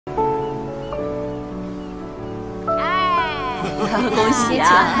恭喜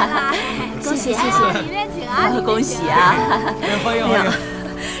啊！恭喜，谢谢，里面请啊！恭喜啊！欢迎欢迎，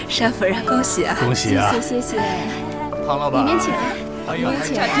山夫人恭喜啊！恭喜啊！谢谢。唐老板，里面请，欢迎欢迎，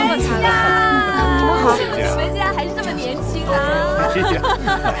这么长啊！你们好，你们竟然还是这么年轻啊！谢谢，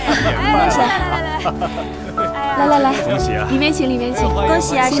来，恭喜啊！里面请，恭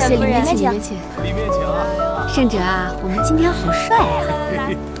喜啊！谢谢，里面请，里面请啊！圣哲啊，我们今天好帅啊！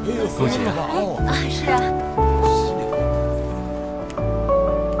恭喜啊！是啊。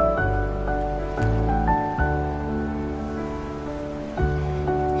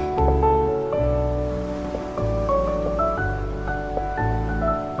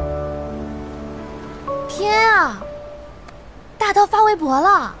天啊，大刀发微博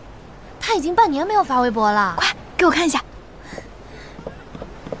了，他已经半年没有发微博了，快给我看一下。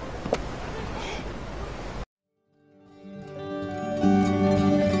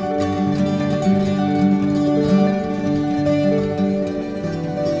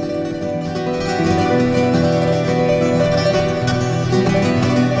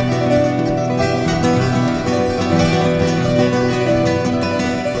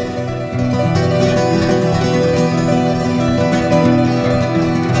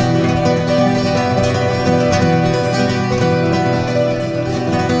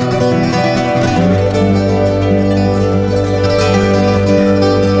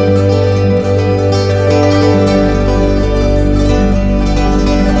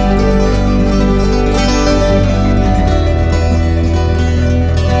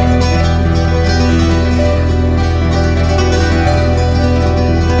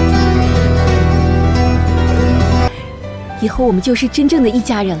以后我们就是真正的一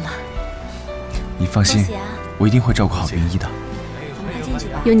家人了。你放心，我一定会照顾好云一的。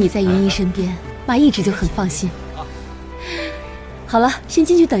有你在云一身边，妈一直就很放心。好了，先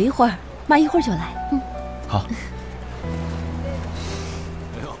进去等一会儿，妈一会儿就来。好。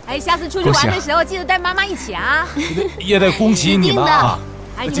哎，下次出去玩的时候记得带妈妈一起啊！也得恭喜你们啊！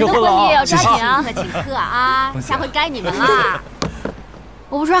哎，你们的婚礼也要抓紧啊，和请客啊，下回该你们啦。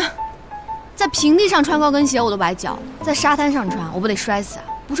我不穿，在平地上穿高跟鞋我都崴脚，在沙滩上穿我不得摔死啊！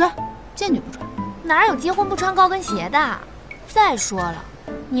不穿，坚决不穿。哪有结婚不穿高跟鞋的？再说了，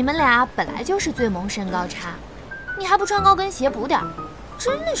你们俩本来就是最萌身高差，你还不穿高跟鞋补点，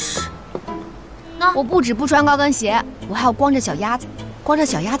真的是。那我不止不穿高跟鞋，我还要光着脚丫子，光着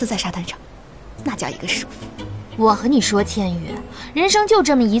脚丫子在沙滩上，那叫一个舒服。我和你说，千羽，人生就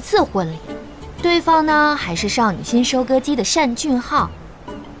这么一次婚礼，对方呢还是少女心收割机的单俊浩，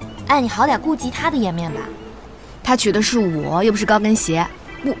哎，你好歹顾及他的颜面吧。他娶的是我，又不是高跟鞋，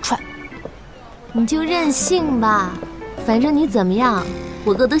不穿。你就任性吧，反正你怎么样，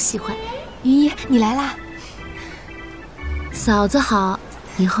我哥都喜欢。云一，你来啦！嫂子好，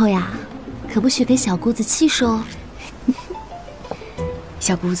以后呀，可不许给小姑子气说。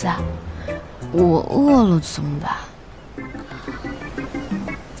小姑子，我饿了怎么办？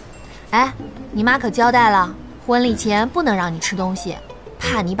哎，你妈可交代了，婚礼前不能让你吃东西，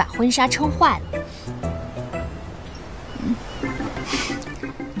怕你把婚纱撑坏了。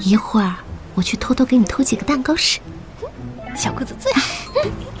一会儿我去偷偷给你偷几个蛋糕吃。小姑子最好。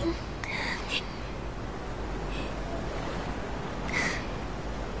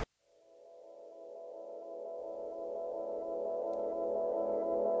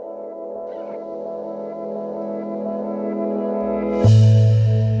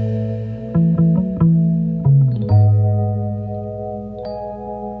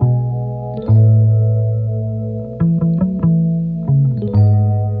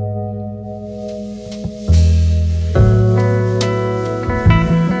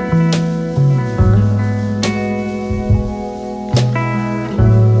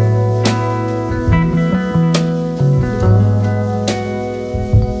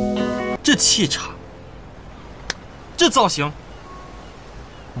这气场，这造型，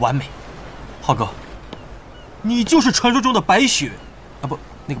完美。浩哥，你就是传说中的白雪，啊不，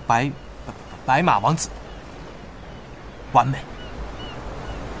那个白马王子，完美。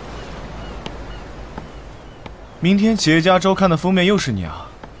明天企业家周刊的封面又是你啊，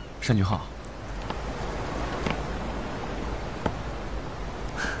单俊浩。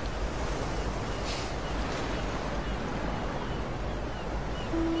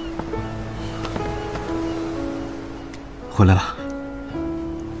回来了，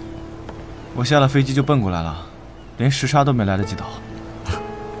我下了飞机就奔过来了，连时差都没来得及倒。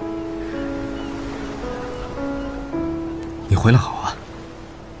你回来好啊，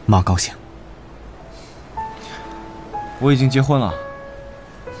妈高兴。我已经结婚了，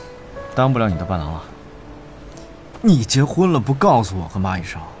当不了你的伴郎了。你结婚了不告诉我和妈一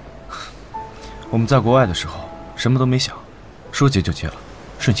声？我们在国外的时候什么都没想，说结就结了，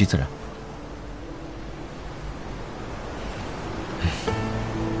顺其自然。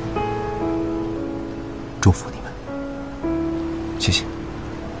祝福你们，谢谢。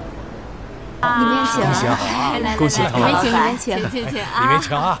里面请，恭喜啊！恭喜他们！里面请，请啊！里面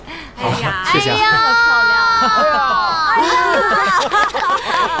请啊！哎呀，谢谢啊！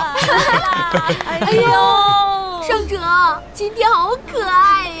哎呦，圣哲，今天好可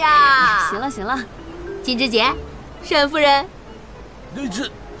爱呀！行了，金枝姐，沈夫人，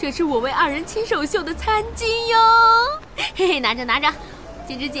这是我为二人亲手绣的餐巾哟，嘿嘿，拿着，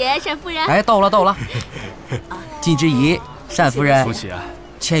金枝姐，沈夫人。哎，到了，金枝姨，单夫人，恭喜啊！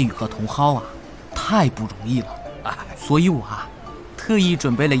千羽和茼蒿啊，太不容易了，所以我啊，特意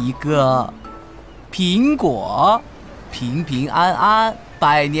准备了一个苹果，平平安安，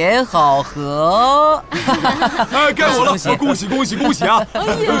百年好合。哎，该我了！恭喜啊！哎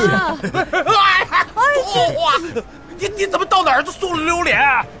呀，哇，你怎么到哪儿都送了榴莲？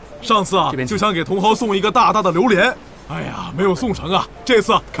上次啊，就想给茼蒿送一个大大的榴莲，哎呀，没有送成啊，这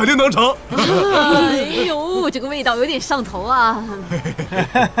次肯定能成。哎呦，这个味道有点上头啊！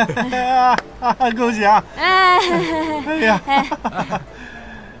恭喜啊！哎呀，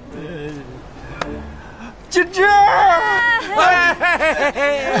金枝，哎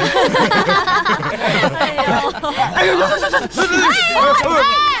呦，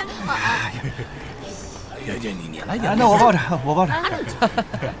你来，那我抱着。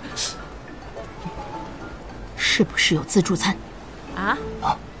是不是有自助餐？啊？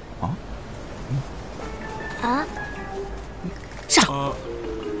上！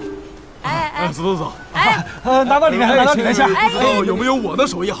走，拿到里面下。有没有我的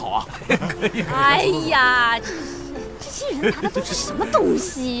手艺好啊？可以。哎呀，这些人拿的都是什么东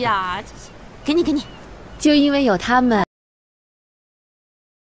西呀？给你，就因为有他们。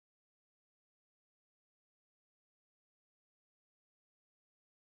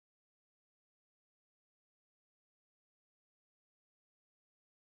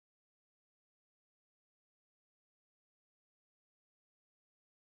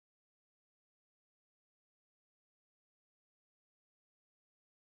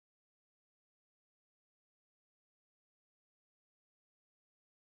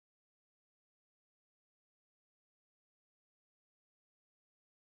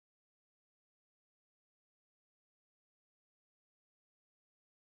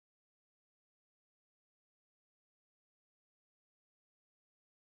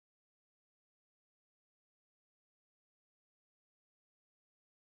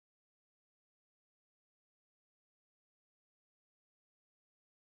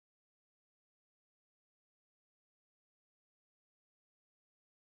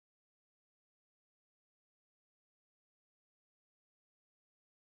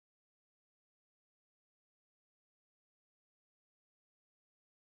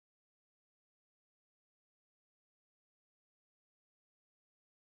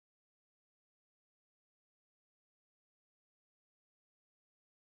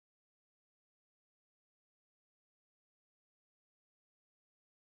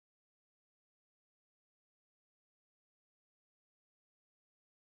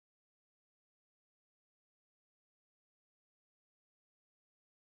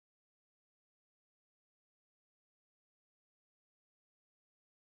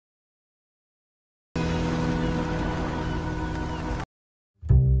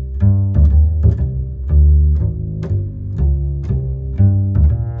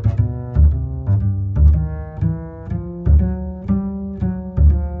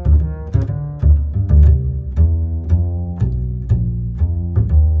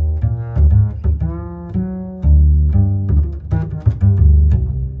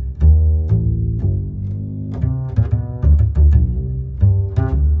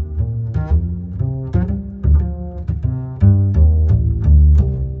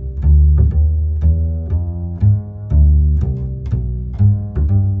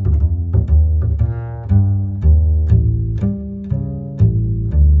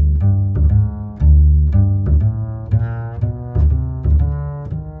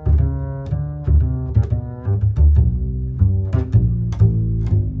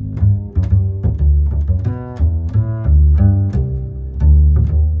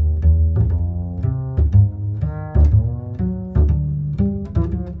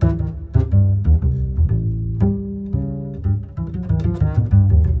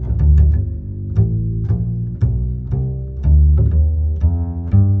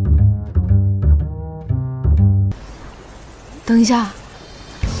等一下，